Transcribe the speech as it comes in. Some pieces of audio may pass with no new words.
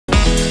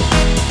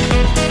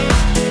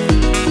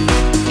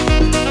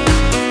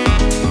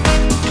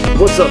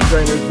What's up,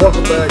 trainers?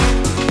 Welcome back.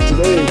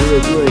 Today we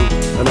are doing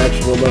an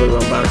actual leather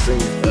unboxing.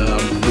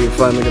 We're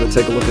finally going to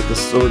take a look at the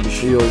Sword and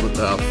Shield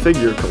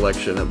figure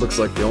collection. It looks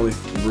like the only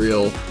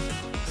real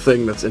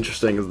thing that's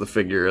interesting is the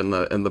figure and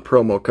the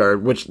promo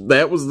card, which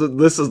that was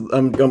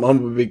I'm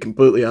gonna be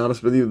completely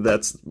honest with you,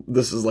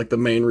 this is like the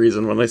main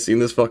reason when I seen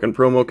this fucking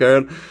promo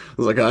card. I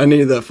was like, I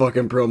need that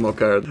fucking promo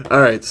card.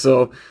 Alright,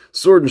 so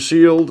Sword and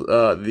Shield,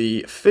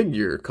 the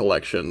figure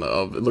collection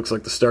of, it looks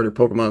like the starter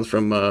Pokemons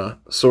from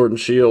Sword and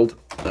Shield.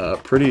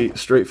 Pretty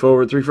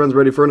straightforward. 3 friends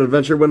ready for an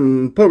adventure.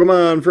 When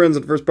Pokemon friends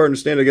and first partners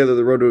stand together,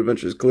 the road to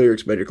adventure is clear.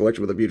 Expand your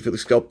collection with a beautifully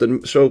sculpted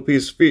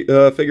showpiece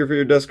figure for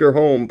your desk or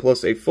home,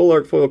 plus a full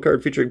art foil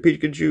card featuring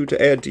Pikachu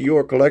to add to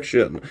your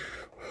collection.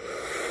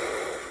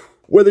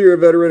 Whether you're a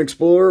veteran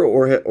explorer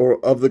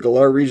or of the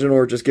Galar region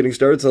or just getting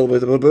started,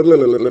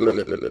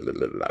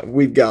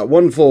 we've got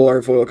one full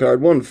art foil card,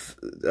 one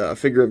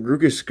figure of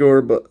Grookey,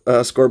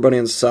 Score Bunny,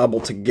 and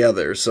Sobble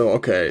together. So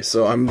okay,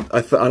 so I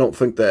don't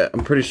think that,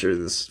 I'm pretty sure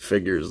this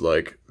figure is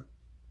like,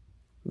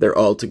 they're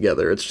all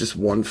together. It's just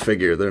one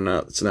figure.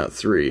 It's not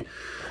 3.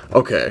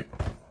 Okay,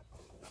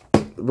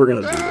 we're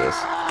gonna do this.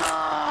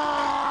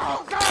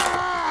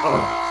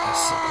 Oh,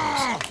 that's so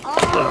close.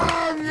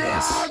 Oh,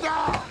 yes.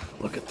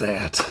 Look at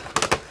that.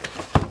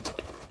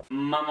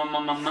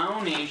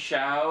 Moni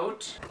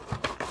shout.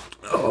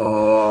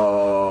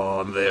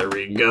 Oh, there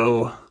we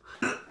go.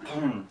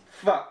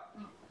 Fuck.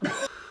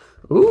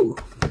 Ooh,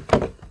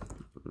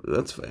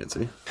 that's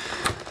fancy.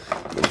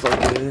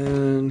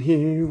 Fucking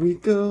here we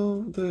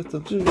go.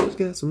 Just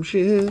got some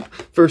shit.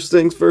 First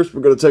things first,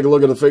 we're gonna take a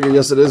look at the figure.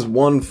 Yes, it is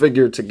one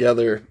figure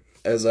together.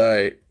 As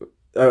I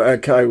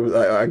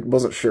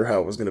wasn't sure how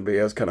it was gonna be.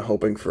 I was kind of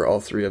hoping for all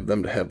 3 of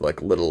them to have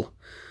like little,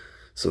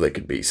 so they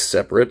could be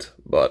separate,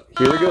 but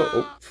here we go.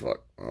 Oh,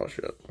 fuck. Oh,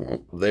 shit.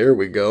 Oh, there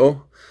we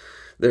go.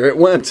 There it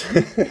went.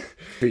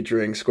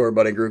 Featuring Score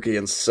Bunny, Grookey,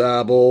 and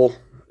Sobble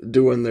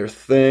doing their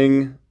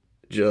thing,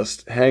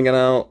 just hanging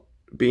out,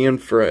 being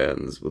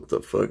friends. What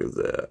the fuck is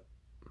that?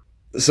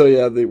 So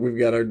yeah, we've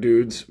got our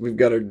dudes. We're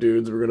going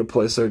to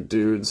place our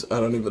dudes. I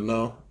don't even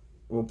know.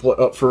 We'll play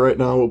up for right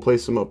now. We'll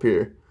place them up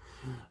here.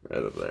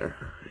 Right up there.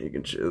 You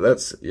can choose.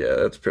 That's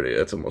pretty.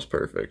 That's almost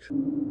perfect.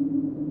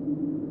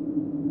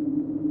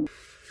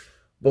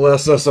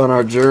 Bless us on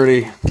our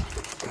journey.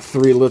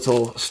 3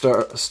 little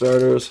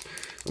starters.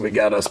 We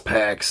got us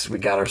packs. We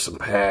got her some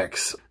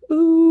packs.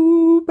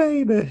 Ooh,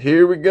 baby.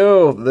 Here we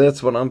go.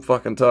 That's what I'm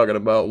fucking talking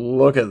about.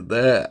 Look at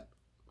that.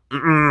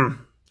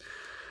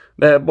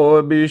 That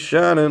boy be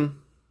shining.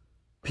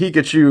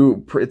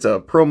 Pikachu. It's a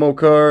promo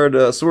card.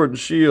 Sword and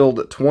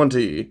Shield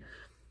 20.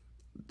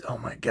 Oh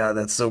my god,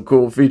 that's so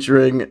cool.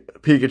 Featuring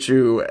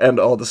Pikachu and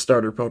all the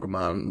starter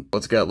Pokemon.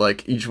 It's got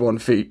like, each one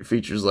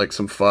features like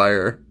some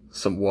fire,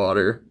 some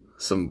water,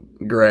 some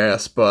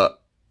grass,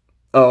 but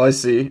oh, I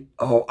see.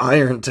 Oh,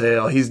 Iron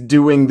Tail. He's in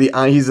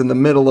the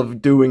middle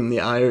of doing the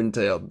Iron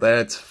Tail.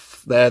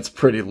 That's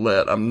pretty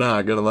lit. I'm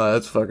not gonna lie.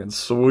 That's fucking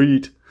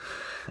sweet.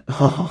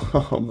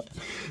 Oh,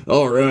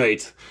 all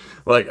right.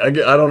 Like, I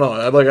don't know.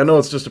 I know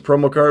it's just a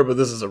promo card, but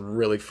this is a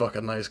really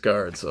fucking nice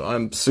card. So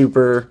I'm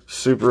super,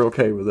 super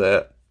okay with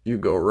that. You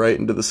go right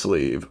into the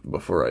sleeve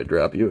before I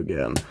drop you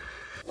again.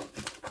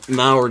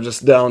 Now we're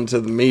just down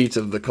to the meat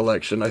of the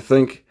collection. I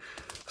think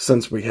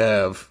since we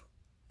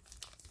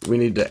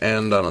need to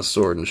end on a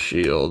Sword and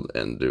Shield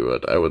and do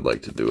it. I would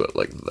like to do it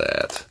like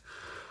that.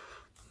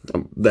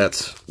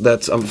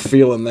 I'm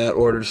feeling that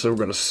order, so we're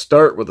going to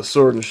start with a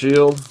Sword and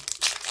Shield.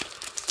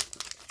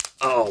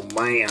 Oh,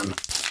 man.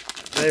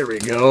 There we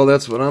go.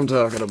 That's what I'm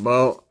talking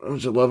about.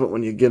 Don't you love it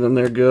when you get in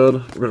there good?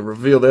 We're going to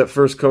reveal that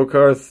first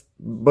card.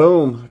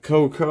 Boom.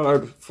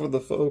 Card for the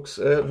folks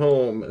at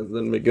home. And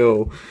then we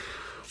go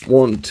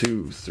 1,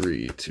 2,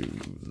 3 to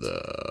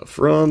the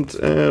front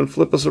and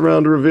flip us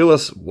around to reveal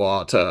us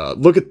water.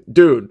 Look at,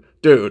 dude.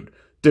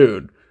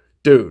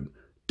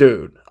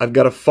 I've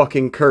got a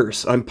fucking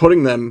curse. I'm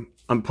putting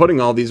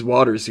all these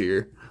waters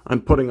here.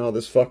 I'm putting all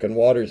this fucking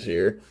waters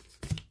here.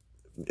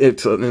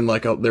 It's in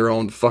like their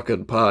own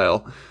fucking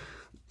pile.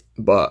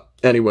 But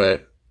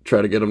anyway,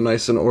 try to get them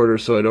nice in order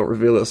so I don't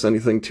reveal us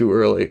anything too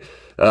early.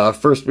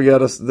 First we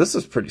got us, this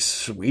is pretty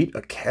sweet,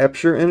 a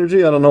capture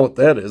energy. I don't know what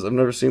that is. I've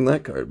never seen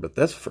that card, but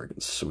that's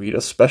freaking sweet,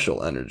 a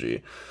special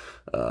energy.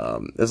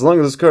 As long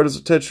as this card is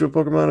attached to a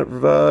Pokemon, it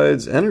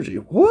provides energy.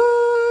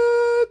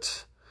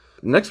 What?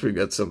 Next we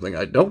got something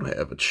I don't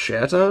have, a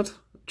Chatot.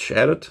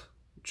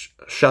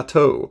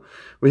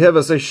 We have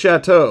us a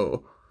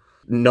Chateau.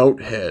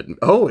 Notehead.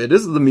 Oh, it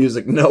is the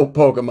music note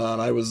Pokemon.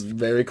 I was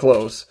very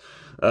close.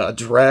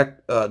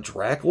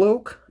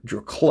 Dracloak?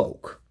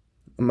 Dracloak.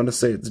 I'm gonna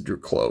say it's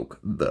Dracloak.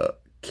 The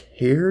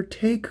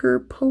caretaker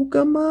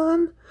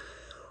Pokemon?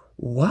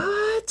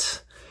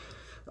 What?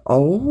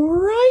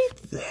 Alright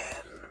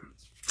then.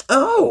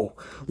 Oh,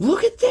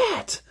 look at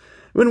that!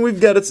 When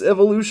we've got its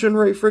evolution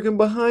right freaking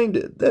behind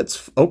it.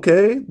 That's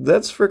okay.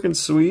 That's freaking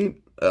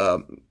sweet.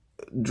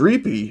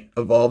 Dreepy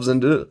evolves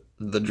into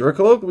the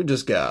Dracloak we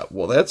just got.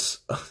 Well, that's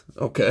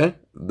okay.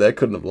 That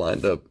couldn't have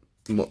lined up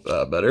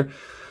better.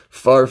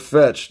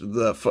 Far-fetched.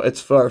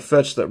 It's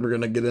far-fetched that we're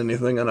going to get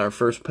anything on our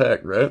first pack,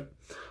 right?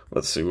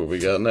 Let's see what we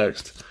got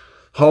next.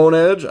 Hone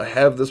Edge. I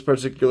have this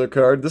particular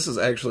card. This is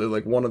actually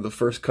like one of the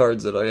first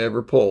cards that I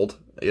ever pulled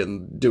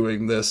in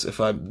doing this, if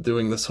I'm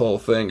doing this whole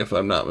thing, if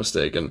I'm not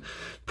mistaken.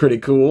 Pretty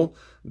cool.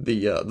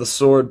 The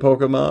sword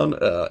Pokemon,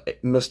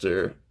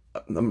 Mr.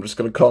 I'm just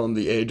gonna call him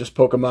the Aegis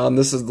Pokemon.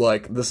 This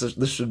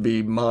should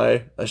be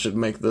I should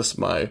make this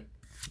my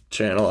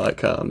channel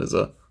icon is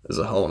a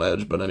Hone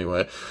Edge, but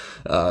anyway.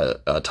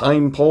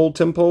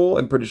 Timpole,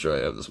 I'm pretty sure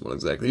I have this one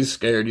exactly. He's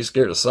scared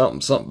of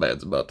something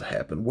bad's about to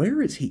happen.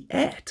 Where is he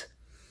at?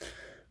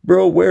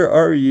 Bro, where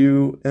are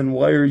you, and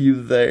why are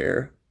you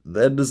there?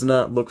 That does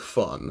not look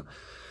fun.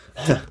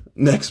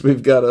 Next,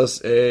 we've got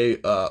us a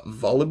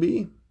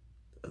Vullaby.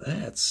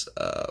 That's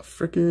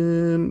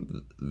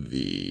frickin'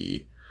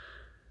 the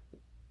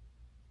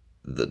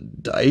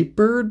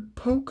diapered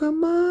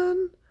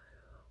Pokemon?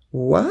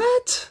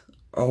 What?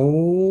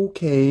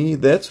 Okay,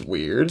 that's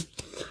weird.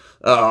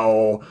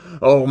 Oh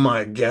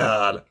my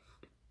god.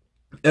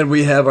 And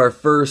we have our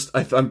first,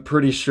 I'm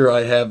pretty sure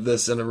I have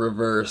this in a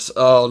reverse.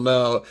 Oh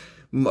no.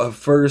 My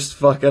first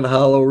fucking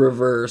holo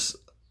reverse.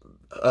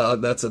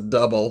 That's a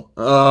double.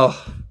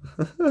 Oh.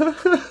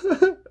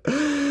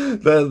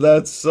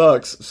 that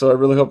sucks. So I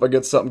really hope I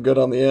get something good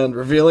on the end.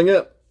 Revealing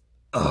it.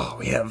 Oh,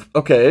 we have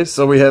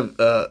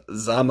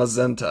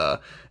Zamazenta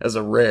as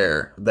a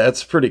rare.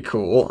 That's pretty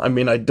cool. I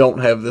mean, I don't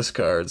have this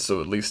card, so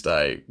at least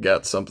I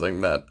got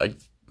something that I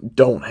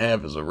don't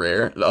have as a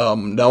rare.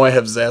 Now I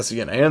have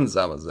Zacian and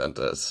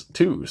Zamazenta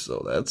too,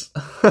 so that's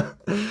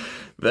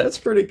that's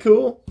pretty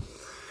cool.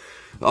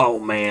 Oh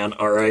man,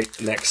 alright,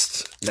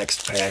 next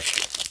pack.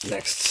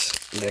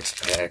 Next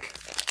pack.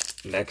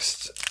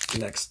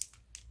 Next.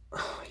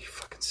 Oh, are you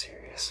fucking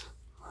serious?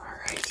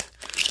 Alright.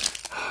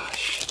 Oh,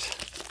 shit.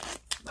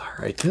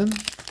 Alright then.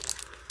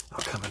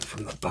 I'll come in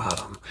from the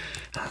bottom.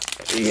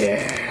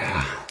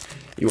 Yeah.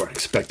 You weren't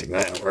expecting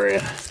that, were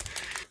you?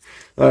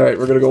 Alright,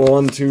 we're gonna go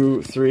 1,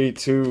 2, 3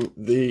 to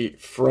the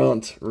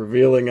front,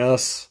 revealing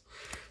us.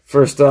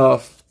 First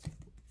off,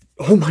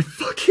 oh my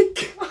fucking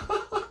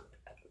god!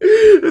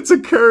 It's a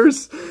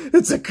curse!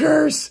 It's a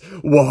curse!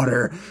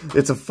 Water!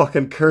 It's a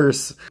fucking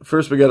curse.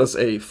 First we got us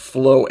a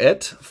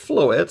Floette.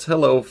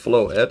 Hello,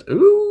 Floette.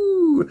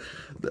 Ooh!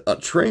 A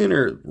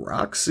trainer,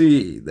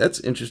 Roxy. That's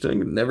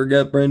interesting. Never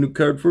got a brand new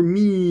card for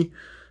me.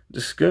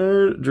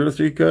 Discard, draw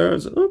 3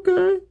 cards.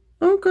 Okay.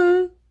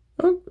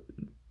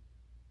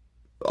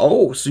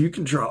 Oh, so you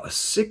can draw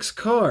 6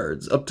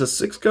 cards. Up to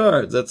 6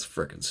 cards. That's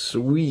freaking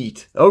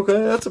sweet.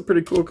 Okay, that's a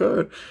pretty cool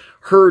card.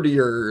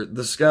 Herdier,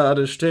 the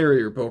Scottish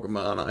Terrier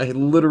Pokemon. I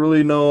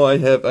literally know I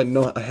have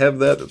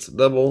that. It's a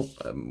double.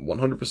 I'm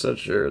 100%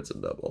 sure it's a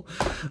double.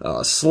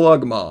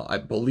 Slugma. I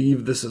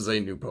believe this is a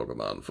new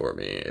Pokemon for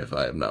me, if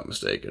I am not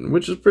mistaken,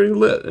 which is pretty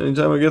lit.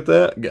 Anytime I get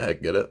that,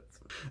 heck, get it.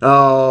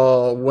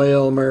 Oh,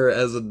 Wailmer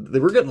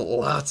we're getting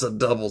lots of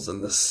doubles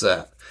in this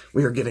set.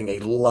 We are getting a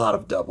lot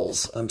of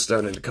doubles. I'm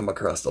starting to come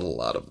across a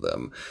lot of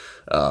them.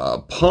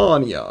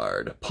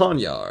 Pawniard,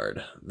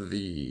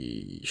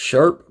 the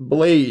Sharp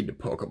Blade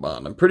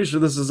Pokemon. I'm pretty sure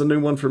this is a new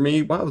one for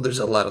me. Wow, there's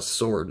a lot of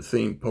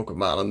sword-themed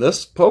Pokemon in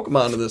this.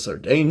 Pokemon in this are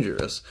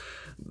dangerous.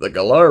 The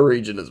Galar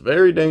region is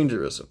very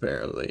dangerous,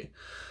 apparently.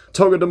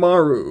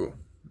 Togedemaru.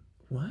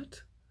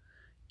 What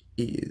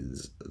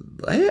is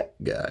that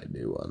guy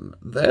doing?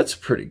 That's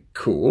pretty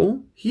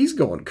cool. He's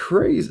going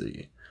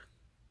crazy.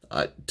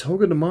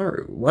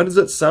 Togedemaru. Why does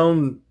that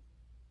sound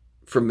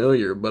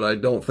familiar, but I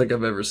don't think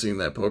I've ever seen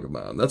that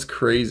Pokemon. That's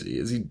crazy.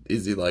 Is it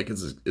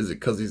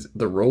because he's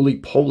the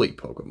roly-poly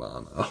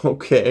Pokemon?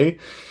 Okay.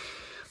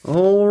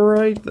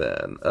 Alright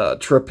then.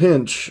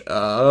 Trapinch.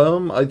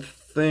 I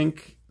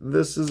think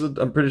this is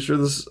I'm pretty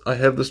sure I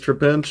have this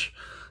Trapinch.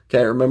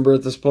 Can't remember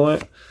at this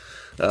point.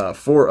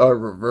 For our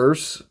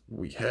reverse,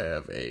 we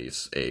have a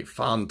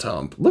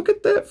Fontump. Look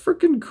at that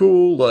freaking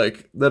cool,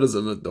 that is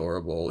an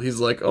adorable. He's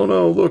like, oh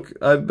no, look,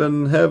 I've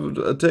been having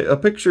a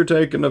picture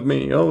taken of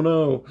me. Oh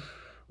no,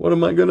 what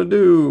am I gonna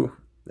do?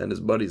 And his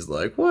buddy's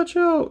like, watch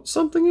out,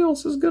 something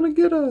else is gonna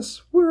get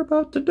us. We're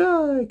about to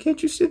die.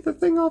 Can't you see the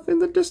thing off in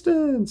the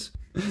distance?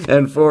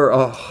 And for,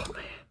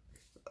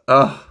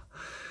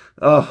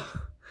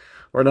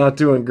 we're not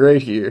doing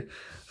great here.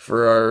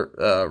 For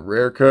our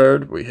rare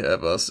card, we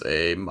have us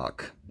a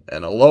Muck,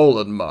 an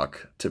Alolan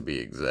Muck, to be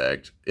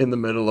exact, in the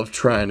middle of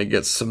trying to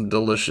get some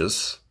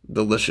delicious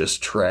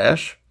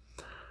trash.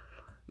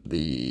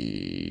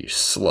 The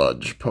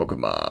Sludge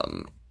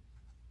Pokemon.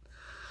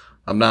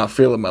 I'm not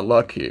feeling my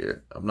luck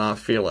here. I'm not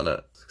feeling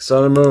it.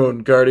 Sun and Moon,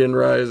 Guardian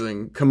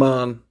Rising, come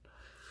on.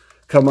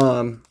 Come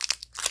on.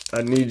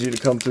 I need you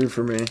to come through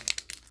for me.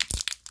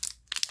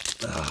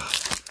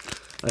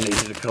 I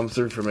need you to come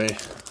through for me.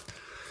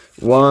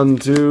 1,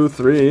 2,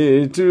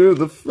 3 to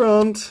the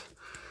front,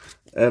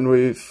 and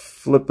we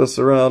flip us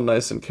around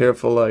nice and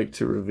careful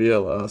to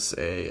reveal us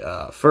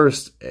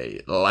first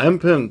a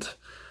Lampent.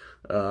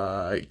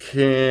 I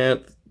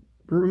can't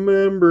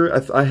remember.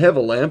 I have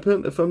a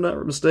Lampent if I'm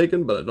not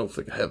mistaken, but I don't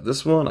think I have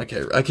this one. I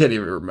can't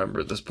even remember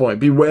at this point.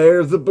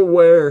 Beware of the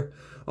beware.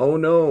 Oh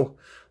no,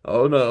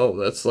 Oh no,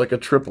 that's like a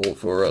triple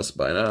for us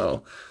by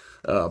now.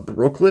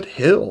 Brooklet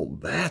Hill,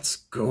 that's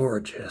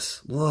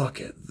gorgeous.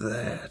 Look at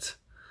that.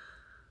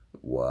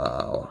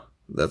 Wow,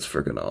 that's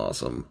freaking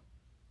awesome.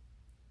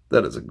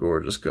 That is a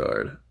gorgeous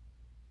card.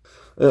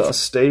 A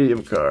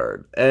stadium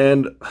card.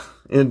 And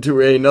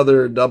into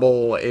another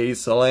double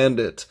Ace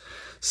Landit.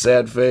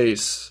 Sad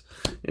Face.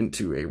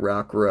 Into a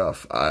Rock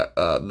Ruff.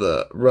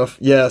 The Rough.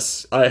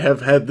 Yes, I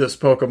have had this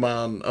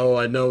Pokemon. Oh,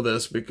 I know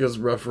this because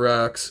Rough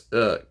Rocks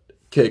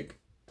kick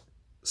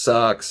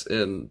socks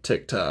and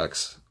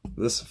TikToks.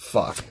 This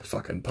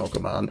fucking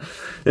Pokemon.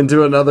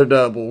 Into another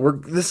double.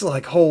 This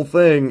like whole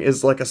thing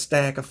is like a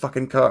stack of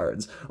fucking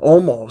cards.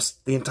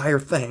 Almost the entire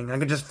thing. I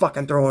could just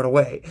fucking throw it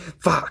away.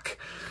 Fuck.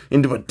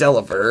 Into a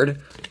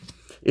Delibird.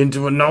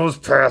 Into a Nose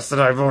Pass that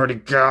I've already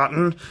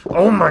gotten.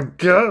 Oh my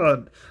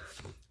god.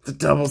 The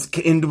doubles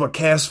into a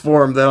cast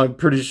form that I'm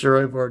pretty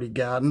sure I've already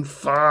gotten.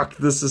 Fuck,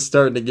 this is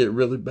starting to get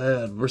really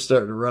bad. We're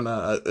starting to run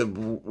out.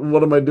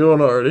 What am I doing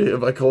already?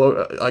 If I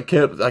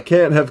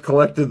can't have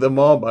collected them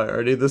all by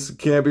already. This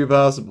can't be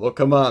possible.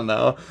 Come on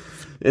now.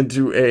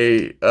 Into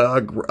a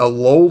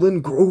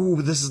Alolan.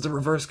 Ooh, this is the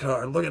reverse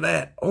card. Look at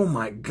that. Oh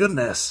my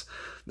goodness.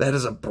 That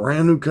is a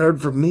brand new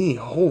card for me.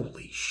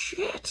 Holy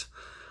shit.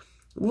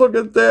 Look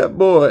at that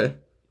boy.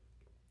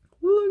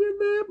 Look at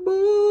that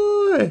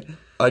boy.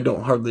 I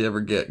don't hardly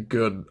ever get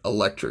good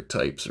electric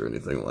types or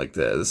anything like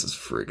that. This is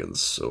freaking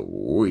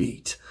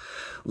sweet.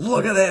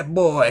 Look at that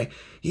boy.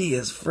 He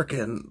is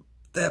freaking...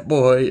 That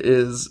boy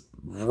is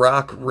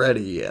rock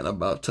ready and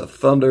about to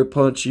thunder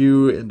punch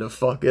you into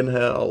fucking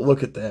hell.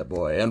 Look at that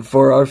boy. And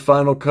for our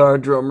final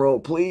card, drum roll,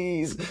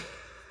 please.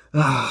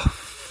 Ah,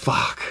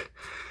 fuck.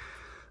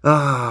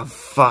 Ah,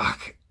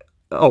 fuck.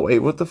 Oh, wait,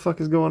 what the fuck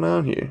is going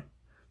on here?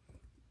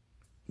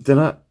 Did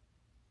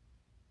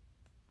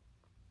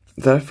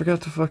I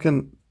forget to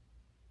fucking...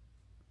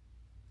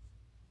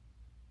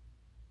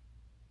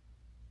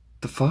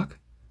 The fuck?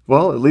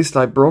 Well, at least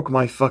I broke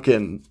my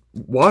fucking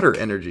water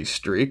energy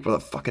streak with a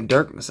fucking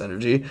darkness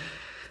energy.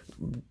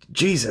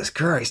 Jesus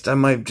Christ, I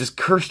might have just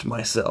cursed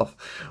myself.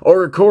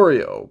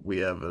 Oricorio. We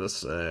have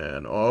this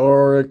an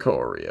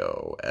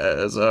Oricorio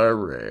as our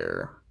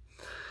rare.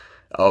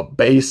 A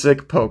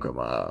basic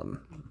Pokemon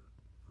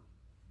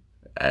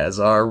as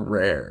our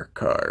rare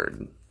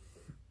card.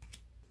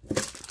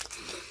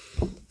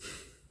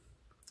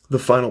 The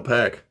final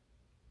pack.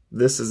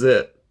 This is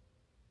it.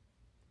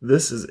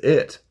 This is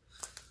it.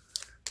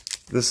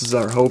 This is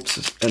our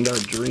hopes and our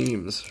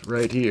dreams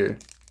right here.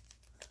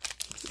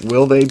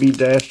 Will they be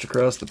dashed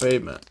across the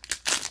pavement?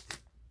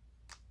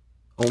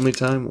 Only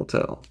time will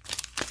tell.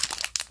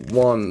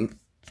 1,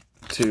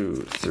 2,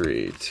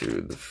 3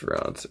 to the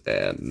front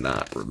and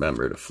not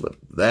remember to flip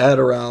that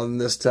around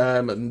this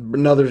time.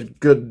 Another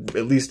good,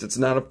 at least it's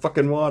not a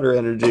fucking water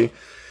energy.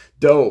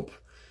 Dope.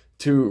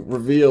 To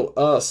reveal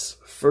us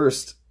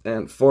first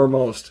and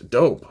foremost.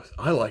 Dope.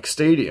 I like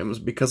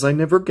stadiums because I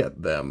never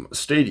get them.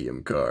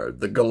 Stadium card.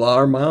 The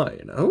Galar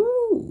Mine.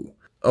 Ooh.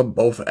 A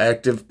both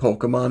active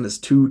Pokemon is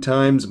 2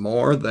 times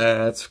more?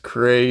 That's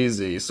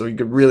crazy. So you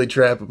could really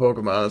trap a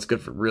Pokemon. That's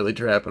good for really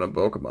trapping a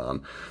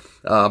Pokemon.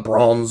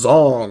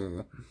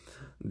 Bronzong.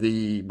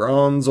 The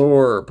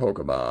Bronzor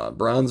Pokemon.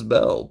 Bronze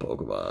Bell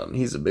Pokemon.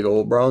 He's a big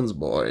old bronze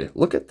boy.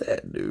 Look at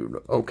that dude.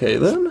 Okay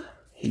then.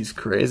 He's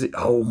crazy.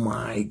 Oh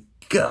my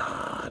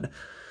god.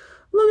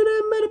 Look at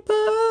that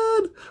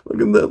Metapod!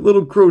 Look at that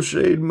little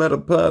crocheted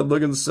Metapod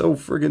looking so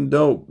friggin'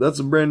 dope. That's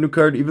a brand new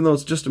card, even though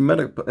it's just a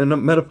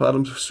Metapod.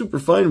 I'm super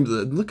fine with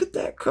it. Look at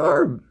that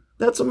card.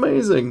 That's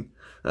amazing.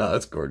 Oh,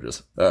 that's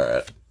gorgeous.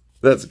 Alright.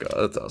 That's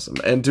awesome.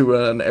 And to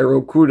an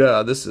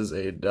Aerocuda, this is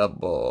a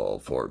double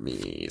for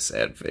me.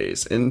 Sad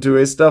face. Into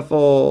a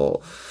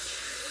Stuffle.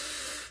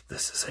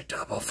 This is a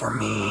double for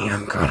me.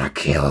 I'm gonna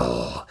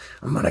kill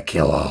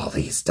all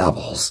these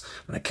doubles.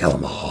 I'm gonna kill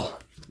them all.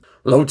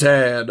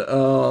 Lotad.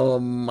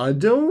 I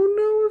don't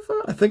know if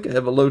I think I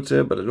have a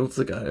Lotad, but I don't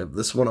think I have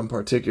this one in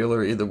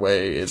particular. Either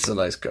way, it's a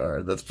nice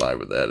card. That's fine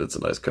with that. It's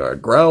a nice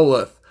card.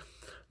 Growlithe.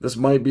 This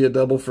might be a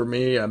double for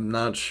me. I'm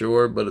not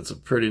sure, but it's a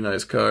pretty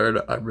nice card.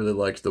 I really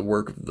liked the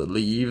work of the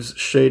leaves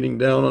shading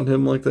down on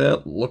him like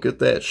that. Look at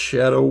that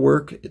shadow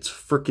work. It's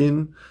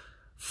frickin'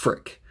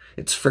 frick.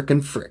 It's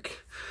frickin'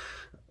 frick.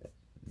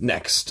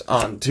 Next,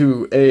 on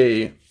to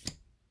a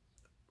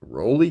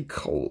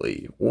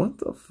Roly-Coly. What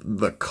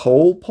the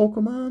coal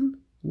Pokemon?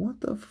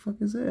 What the fuck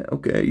is that?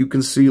 Okay, you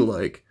can see,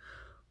 like,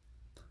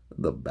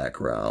 the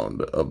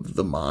background of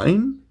the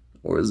mine?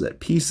 Or is that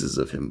pieces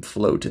of him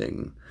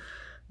floating?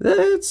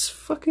 That's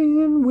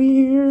fucking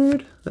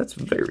weird. That's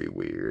very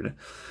weird.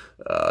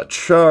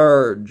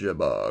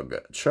 Charjabug.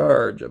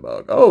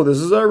 Oh, this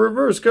is our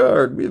reverse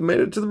card. We've made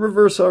it to the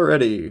reverse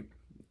already.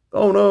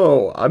 Oh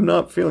no, I'm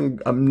not feeling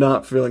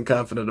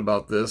confident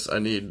about this. I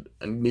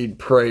need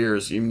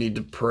prayers. You need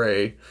to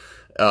pray.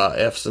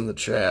 F's in the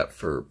chat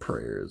for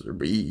prayers or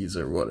B's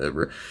or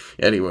whatever.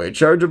 Anyway,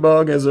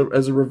 Charjabug as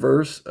a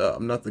reverse.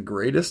 I'm not the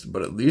greatest,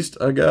 but at least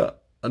I got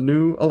a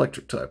new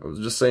electric type. I was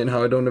just saying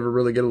how I don't ever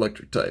really get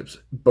electric types.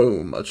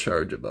 Boom, a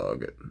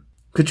Charjabug.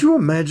 Could you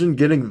imagine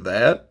getting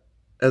that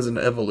as an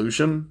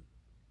evolution.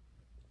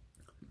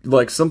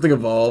 Like, something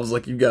evolves,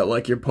 like, you got,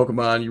 like, your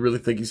Pokemon, you really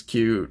think he's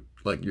cute.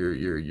 Like,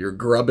 your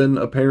Grubbin,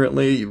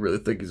 apparently, you really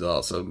think he's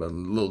awesome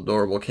and a little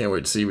adorable. Can't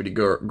wait to see what he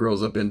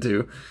grows up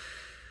into.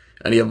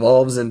 And he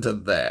evolves into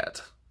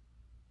that.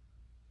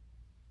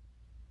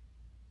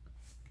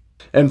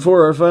 And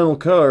for our final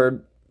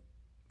card...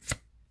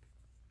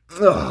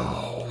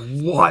 Oh,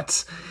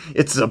 what?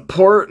 It's a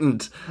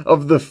portent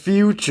of the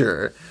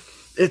future.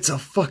 It's a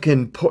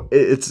fucking...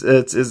 Is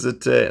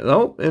it a...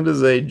 No, it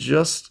is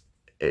just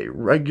a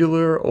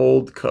regular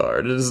old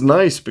card. It is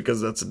nice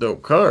because that's a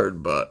dope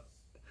card, but...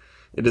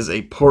 It is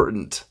a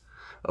portent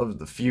of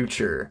the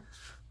future.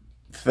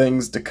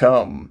 Things to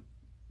come.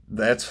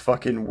 That's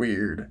fucking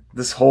weird.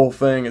 This whole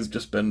thing has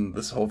just been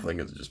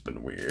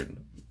weird.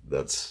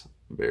 That's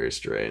very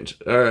strange.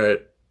 Alright,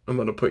 I'm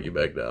gonna put you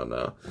back down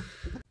now.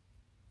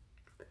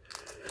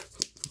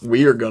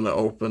 We are gonna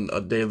open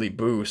a daily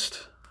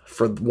boost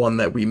for one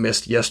that we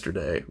missed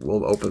yesterday.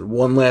 We'll open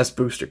one last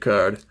booster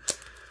card.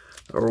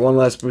 Or one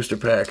last booster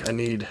pack. I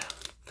need...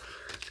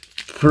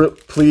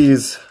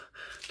 Please,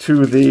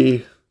 to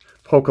the...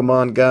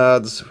 Pokemon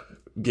gods,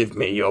 give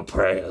me your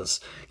prayers.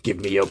 Give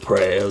me your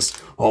prayers.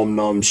 Om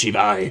Nom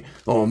Shivai.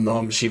 Om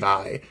Nom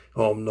Shivai.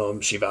 Om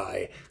Nom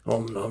Shivai.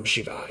 Om Nom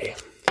Shivai.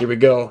 Here we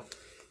go.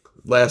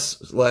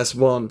 Last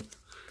one.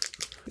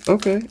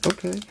 Okay.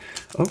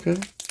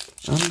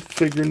 I'm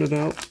figuring it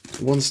out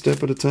one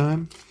step at a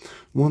time.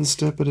 One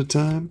step at a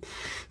time.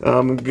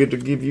 I'm going to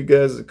give you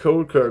guys a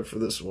code card for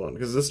this one,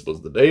 because this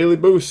was the Daily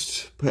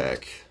Boost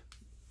pack.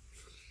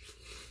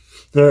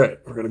 Alright,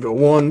 we're going to go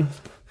 1,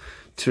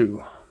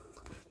 2,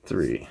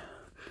 3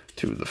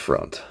 to the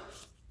front.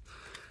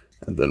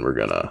 And then we're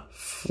gonna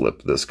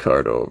flip this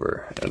card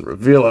over and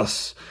reveal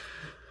us.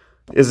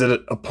 Is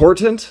it a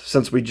portent?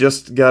 Since we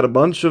just got a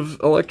bunch of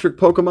electric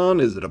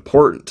Pokemon, is it a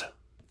portent?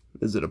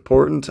 Is it a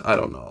portent? I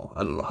don't know.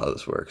 I don't know how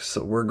this works.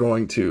 So we're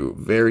going to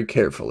very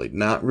carefully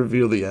not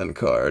reveal the end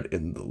card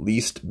in the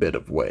least bit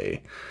of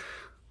way.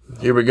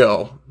 Here we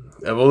go.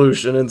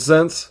 Evolution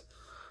Incense.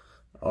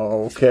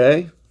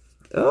 Okay.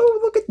 Oh,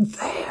 look at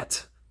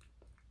that.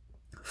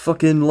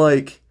 Fucking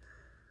like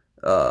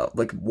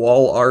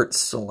wall art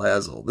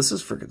Salazzle. This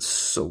is freaking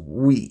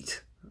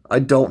sweet. I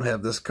don't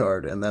have this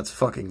card, and that's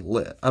fucking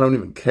lit. I don't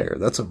even care.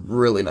 That's a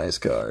really nice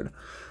card.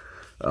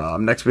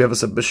 Next we have a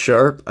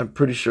Bisharp. I'm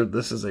pretty sure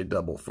this is a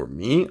double for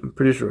me. I'm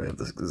pretty sure I have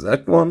this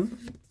exact one.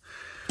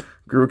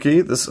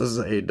 Grookey. This is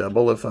a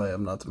double if I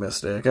am not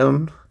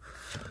mistaken.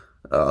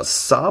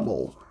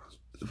 Sobble.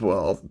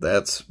 Well,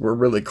 we're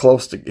really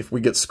close to, if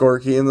we get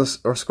Skorky in this,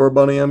 or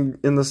Scorbunny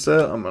in the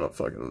set, I'm gonna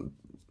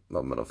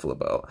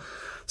flip out.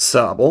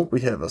 Sobble.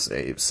 We have us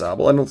a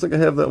Sobble. I don't think I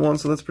have that one,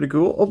 so that's pretty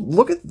cool. Oh,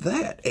 look at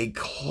that. A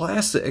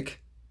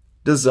classic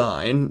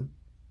design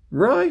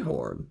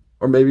Rhyhorn.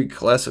 Or maybe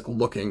classic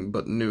looking,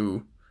 but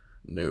new.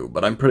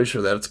 But I'm pretty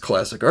sure that it's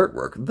classic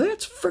artwork.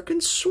 That's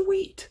freaking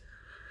sweet.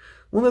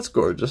 Well, that's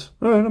gorgeous.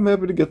 Alright, I'm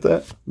happy to get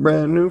that.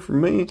 Brand new for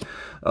me.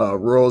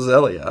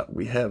 Roselia.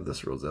 We have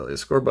this Roselia.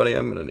 Scorbunny,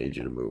 I'm going to need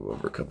you to move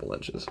over a couple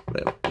inches.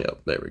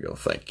 Yep, there we go.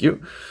 Thank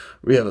you.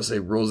 We have us a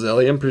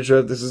Roselia. I'm pretty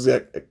sure this is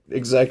the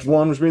exact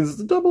one, which means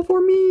it's a double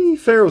for me.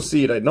 Pharaoh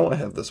Seed. I know I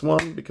have this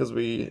one because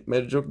we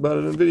made a joke about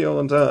it in a video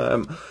one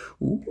time.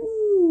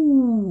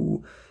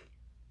 Ooh.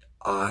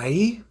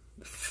 I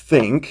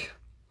think,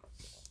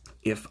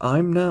 if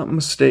I'm not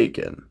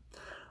mistaken,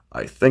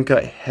 I think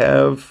I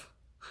have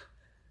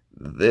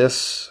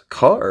this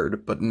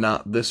card, but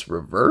not this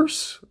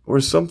reverse,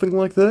 or something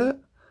like that.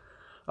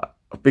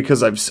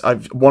 Because I've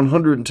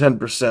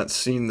 110%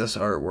 seen this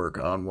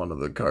artwork on one of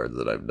the cards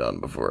that I've done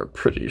before, I'm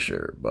pretty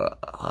sure. But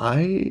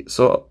I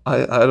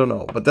don't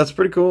know. But that's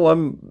pretty cool.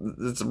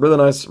 It's a really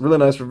nice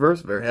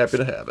reverse. Very happy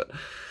to have it.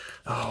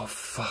 Oh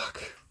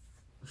fuck.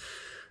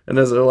 And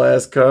as our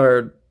last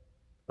card,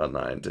 a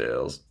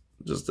Ninetales.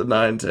 Just a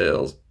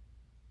Ninetales.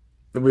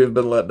 We have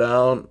been let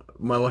down.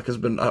 My luck has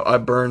been... I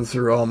burned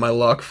through all my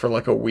luck for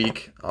like a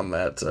week on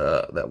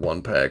that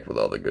one pack with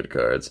all the good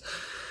cards.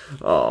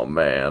 Oh,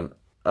 man.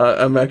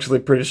 I'm actually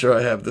pretty sure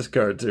I have this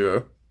card,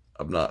 too.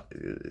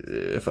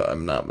 If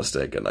I'm not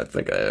mistaken, I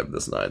think I have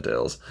this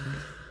Ninetales.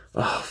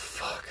 Oh,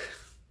 fuck.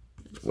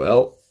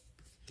 Well,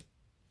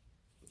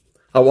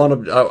 I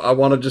want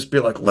to just be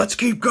like, let's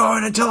keep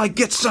going until I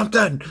get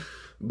something.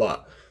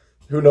 But...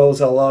 who knows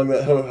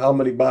how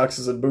many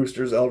boxes and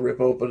boosters I'll rip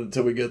open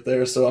until we get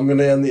there. So I'm going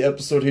to end the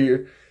episode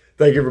here.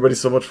 Thank you everybody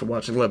so much for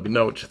watching. Let me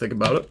know what you think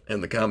about it in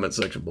the comment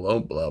section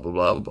below. Blah, blah,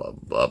 blah, blah,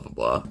 blah, blah,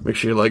 blah. Make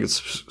sure you like and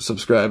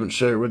subscribe and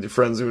share with your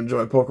friends who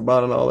enjoy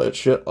Pokemon and all that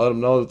shit. Let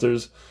them know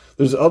that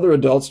there's other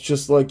adults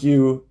just like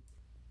you.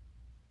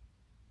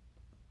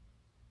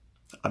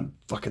 I'm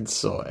fucking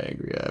so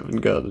angry. I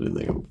haven't got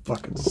anything. I'm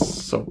fucking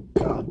so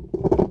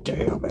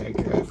goddamn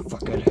angry. I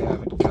fucking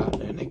haven't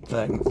gotten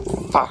anything.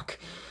 Fuck.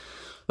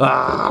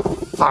 Ah,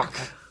 fuck.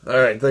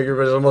 Alright, thank you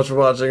everybody so much for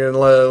watching, and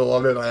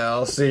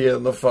I'll see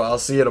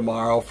you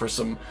tomorrow for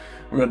some,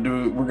 we're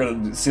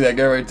gonna see that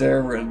guy right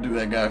there, we're gonna do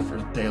that guy for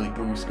Daily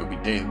Boost. It's gonna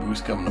be Daily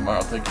Boost coming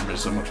tomorrow. Thank you everybody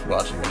so much for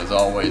watching, and as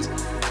always,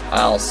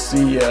 I'll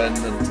see you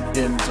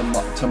in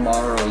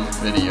tomorrow's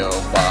video.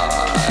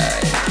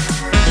 Bye.